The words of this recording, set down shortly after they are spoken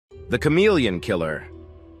The Chameleon Killer,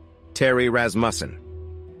 Terry Rasmussen.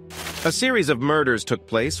 A series of murders took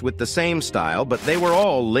place with the same style, but they were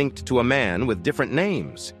all linked to a man with different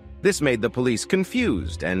names. This made the police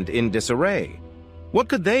confused and in disarray. What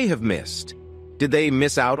could they have missed? Did they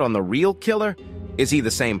miss out on the real killer? Is he the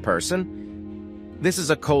same person? This is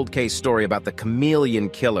a cold case story about the Chameleon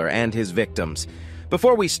Killer and his victims.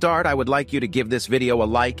 Before we start, I would like you to give this video a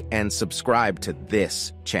like and subscribe to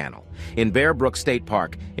this channel. In Bear Brook State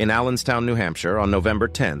Park in Allenstown, New Hampshire, on November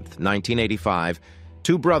 10th, 1985,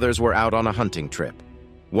 two brothers were out on a hunting trip.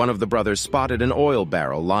 One of the brothers spotted an oil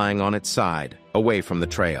barrel lying on its side, away from the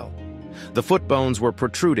trail. The foot bones were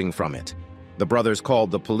protruding from it. The brothers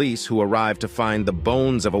called the police, who arrived to find the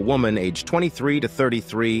bones of a woman aged 23 to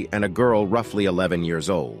 33 and a girl roughly 11 years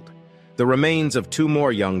old. The remains of two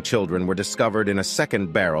more young children were discovered in a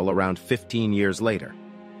second barrel around 15 years later.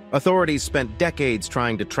 Authorities spent decades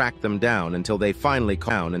trying to track them down until they finally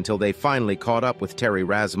caught up with Terry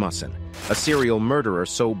Rasmussen, a serial murderer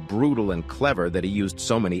so brutal and clever that he used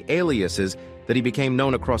so many aliases that he became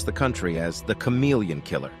known across the country as the Chameleon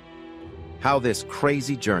Killer. How this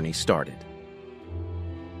crazy journey started.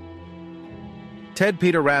 Ted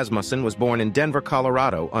Peter Rasmussen was born in Denver,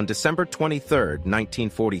 Colorado on December 23,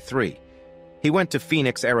 1943. He went to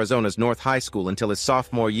Phoenix, Arizona's North High School until his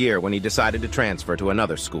sophomore year, when he decided to transfer to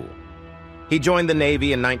another school. He joined the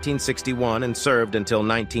Navy in 1961 and served until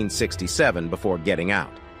 1967 before getting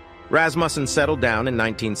out. Rasmussen settled down in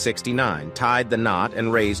 1969, tied the knot,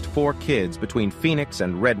 and raised 4 kids between Phoenix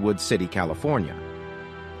and Redwood City, California.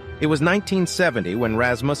 It was 1970 when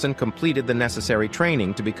Rasmussen completed the necessary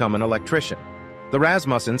training to become an electrician. The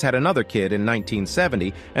Rasmussens had another kid in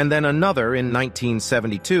 1970 and then another in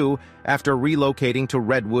 1972 after relocating to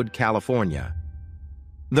Redwood, California.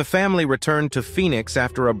 The family returned to Phoenix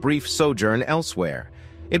after a brief sojourn elsewhere.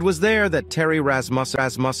 It was there that Terry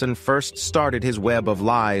Rasmussen first started his web of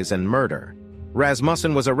lies and murder.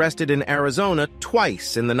 Rasmussen was arrested in Arizona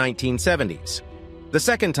twice in the 1970s. The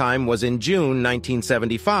second time was in June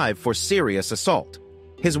 1975 for serious assault.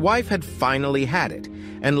 His wife had finally had it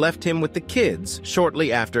and left him with the kids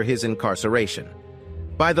shortly after his incarceration.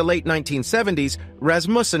 By the late 1970s,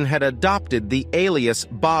 Rasmussen had adopted the alias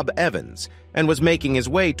Bob Evans and was making his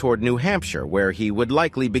way toward New Hampshire, where he would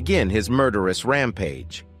likely begin his murderous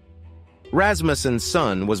rampage. Rasmussen's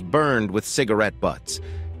son was burned with cigarette butts,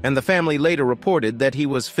 and the family later reported that he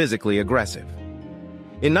was physically aggressive.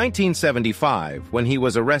 In 1975, when he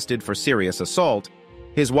was arrested for serious assault,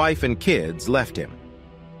 his wife and kids left him.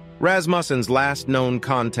 Rasmussen's last known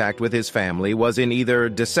contact with his family was in either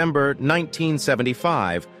December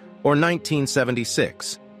 1975 or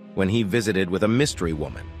 1976, when he visited with a mystery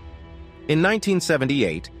woman. In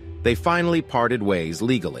 1978, they finally parted ways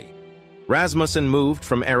legally. Rasmussen moved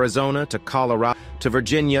from Arizona to Colorado to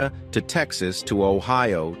Virginia to Texas to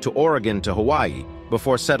Ohio to Oregon to Hawaii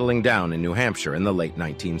before settling down in New Hampshire in the late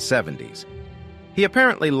 1970s. He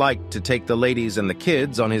apparently liked to take the ladies and the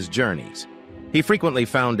kids on his journeys. He frequently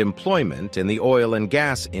found employment in the oil and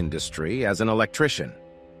gas industry as an electrician.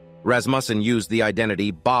 Rasmussen used the identity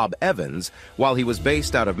Bob Evans while he was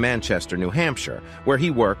based out of Manchester, New Hampshire, where he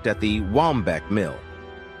worked at the Wambeck Mill.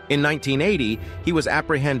 In 1980, he was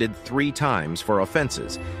apprehended 3 times for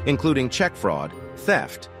offenses, including check fraud,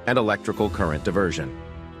 theft, and electrical current diversion.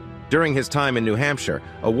 During his time in New Hampshire,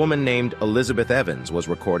 a woman named Elizabeth Evans was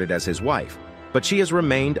recorded as his wife, but she has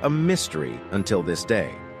remained a mystery until this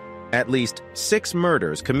day. At least 6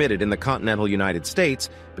 murders committed in the continental United States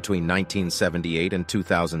between 1978 and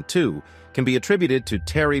 2002 can be attributed to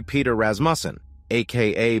Terry Peter Rasmussen,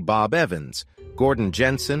 a.k.a. Bob Evans, Gordon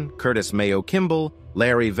Jensen, Curtis Mayo Kimball,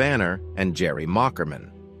 Larry Vanner, and Jerry Mockerman.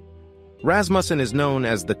 Rasmussen is known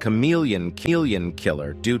as the Chameleon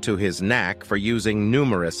Killer due to his knack for using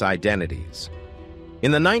numerous identities.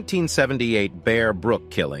 In the 1978 Bear Brook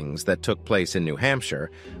killings that took place in New Hampshire,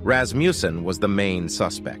 Rasmussen was the main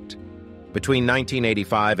suspect. Between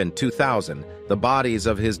 1985 and 2000, the bodies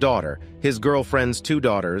of his daughter, his girlfriend's 2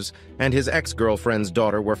 daughters, and his ex-girlfriend's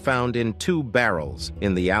daughter were found in 2 barrels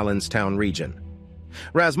in the Allenstown region.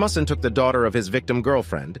 Rasmussen took the daughter of his victim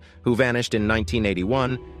girlfriend, who vanished in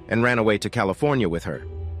 1981, and ran away to California with her.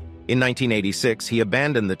 In 1986, he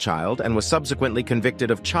abandoned the child and was subsequently convicted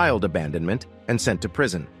of child abandonment and sent to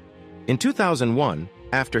prison. In 2001,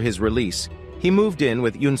 after his release, he moved in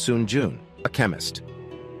with Yunsun Jun, a chemist.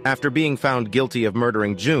 After being found guilty of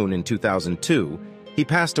murdering June in 2002, he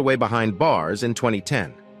passed away behind bars in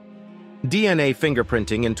 2010. DNA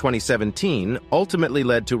fingerprinting in 2017 ultimately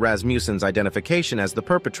led to Rasmussen's identification as the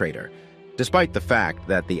perpetrator, despite the fact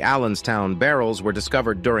that the Allenstown barrels were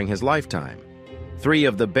discovered during his lifetime. 3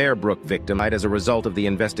 of the Bear Brook victims died as a result of the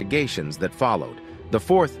investigations that followed. The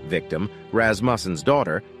 4th victim, Rasmussen's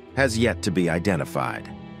daughter, has yet to be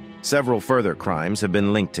identified. Several further crimes have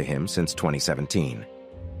been linked to him since 2017.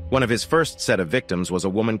 One of his first set of victims was a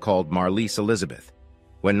woman called Marlise Elizabeth.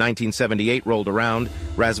 When 1978 rolled around,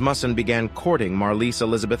 Rasmussen began courting Marlise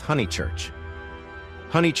Elizabeth Honeychurch.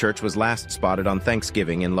 Honeychurch was last spotted on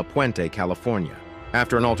Thanksgiving in La Puente, California.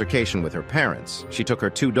 After an altercation with her parents, she took her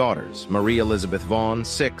 2 daughters, Marie Elizabeth Vaughn,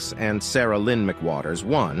 6, and Sarah Lynn McWaters,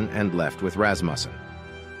 1, and left with Rasmussen.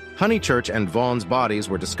 Honeychurch and Vaughn's bodies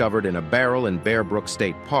were discovered in a barrel in Bear Brook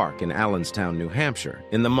State Park in Allenstown, New Hampshire,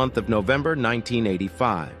 in the month of November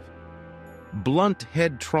 1985. Blunt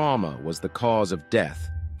head trauma was the cause of death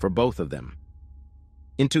for both of them.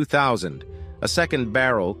 In 2000, a second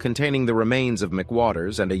barrel containing the remains of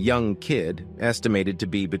McWaters and a young kid, estimated to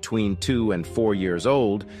be between 2 and 4 years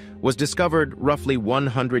old, was discovered roughly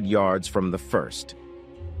 100 yards from the first.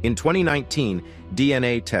 In 2019,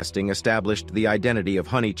 DNA testing established the identity of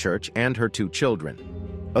Honeychurch and her 2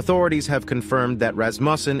 children. Authorities have confirmed that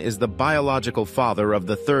Rasmussen is the biological father of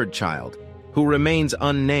the 3rd child, who remains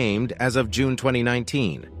unnamed as of June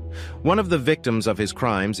 2019. One of the victims of his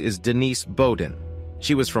crimes is Denise Bowden.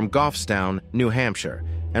 She was from Goffstown, New Hampshire,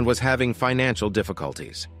 and was having financial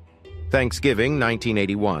difficulties. Thanksgiving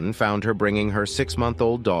 1981 found her bringing her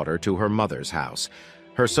 6-month-old daughter to her mother's house.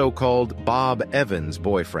 Her so-called Bob Evans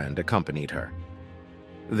boyfriend accompanied her.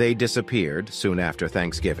 They disappeared soon after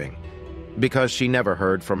Thanksgiving. Because she never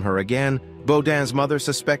heard from her again, Bowden's mother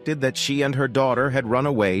suspected that she and her daughter had run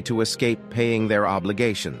away to escape paying their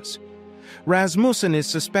obligations. Rasmussen is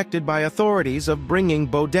suspected by authorities of bringing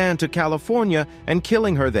Bowden to California and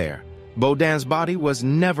killing her there. Bowden's body was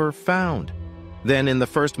never found. Then, in the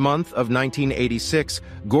first month of 1986,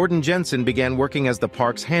 Gordon Jensen began working as the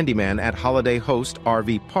park's handyman at Holiday Host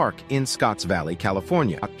RV Park in Scotts Valley,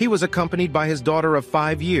 California. He was accompanied by his daughter of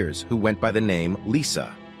 5 years, who went by the name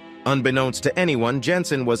Lisa. Unbeknownst to anyone,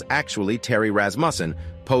 Jensen was actually Terry Rasmussen,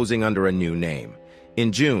 posing under a new name.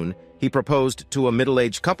 In June, he proposed to a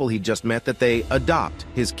middle-aged couple he'd just met that they adopt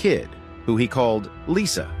his kid, who he called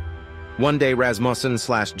Lisa. One day,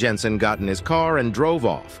 Rasmussen/Jensen got in his car and drove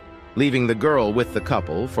off, leaving the girl with the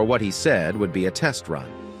couple for what he said would be a test run.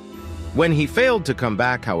 When he failed to come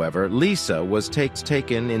back, however, Lisa was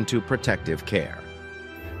taken into protective care.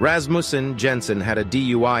 Rasmussen-Jensen had a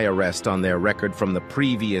DUI arrest on their record from the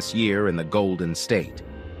previous year in the Golden State.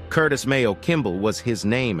 Curtis Mayo Kimball was his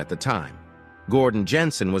name at the time. Gordon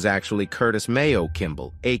Jensen was actually Curtis Mayo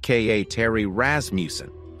Kimball, a.k.a. Terry Rasmussen,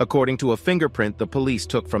 according to a fingerprint the police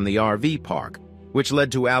took from the RV park, which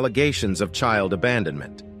led to allegations of child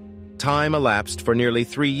abandonment. Time elapsed for nearly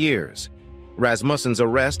 3 years. Rasmussen's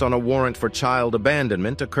arrest on a warrant for child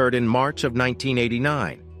abandonment occurred in March of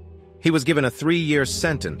 1989. He was given a 3-year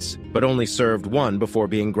sentence, but only served 1 before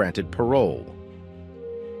being granted parole.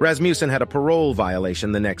 Rasmussen had a parole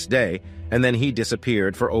violation the next day, and then he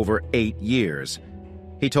disappeared for over 8 years.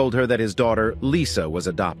 He told her that his daughter, Lisa, was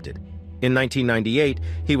adopted. In 1998,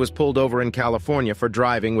 he was pulled over in California for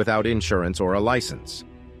driving without insurance or a license.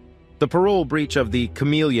 The parole breach of the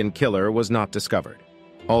Chameleon killer was not discovered.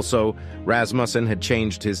 Also, Rasmussen had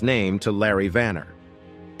changed his name to Larry Vanner.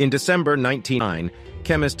 In December 1999,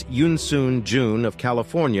 chemist Yoon-Soon Jun of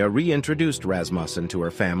California reintroduced Rasmussen to her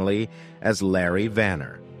family as Larry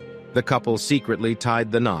Vanner. The couple secretly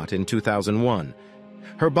tied the knot in 2001.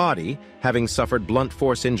 Her body, having suffered blunt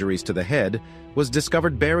force injuries to the head, was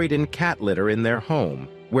discovered buried in cat litter in their home,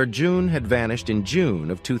 where June had vanished in June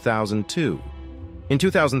of 2002. In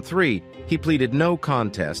 2003, he pleaded no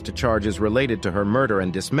contest to charges related to her murder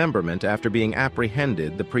and dismemberment after being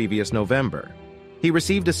apprehended the previous November. He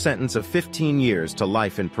received a sentence of 15 years to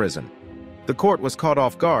life in prison. The court was caught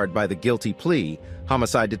off guard by the guilty plea.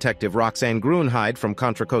 Homicide detective Roxanne Grunheid from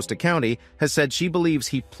Contra Costa County has said she believes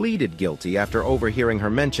he pleaded guilty after overhearing her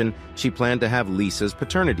mention she planned to have Lisa's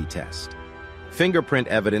paternity test. Fingerprint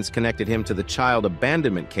evidence connected him to the child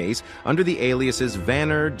abandonment case under the aliases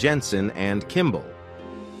Vanner, Jensen, and Kimball.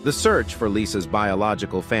 The search for Lisa's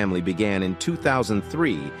biological family began in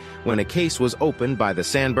 2003 when a case was opened by the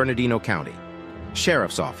San Bernardino County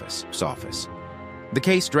Sheriff's Office. The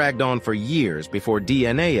case dragged on for years before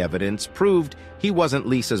DNA evidence proved he wasn't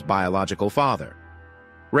Lisa's biological father.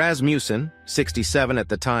 Rasmussen, 67 at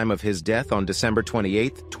the time of his death on December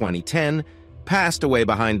 28, 2010, passed away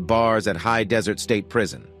behind bars at High Desert State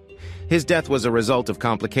Prison. His death was a result of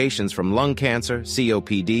complications from lung cancer,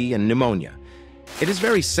 COPD, and pneumonia. It is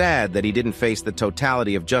very sad that he didn't face the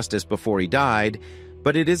totality of justice before he died,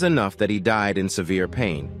 but it is enough that he died in severe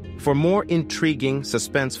pain. For more intriguing,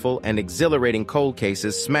 suspenseful, and exhilarating cold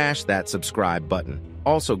cases, smash that subscribe button.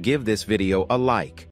 Also, give this video a like.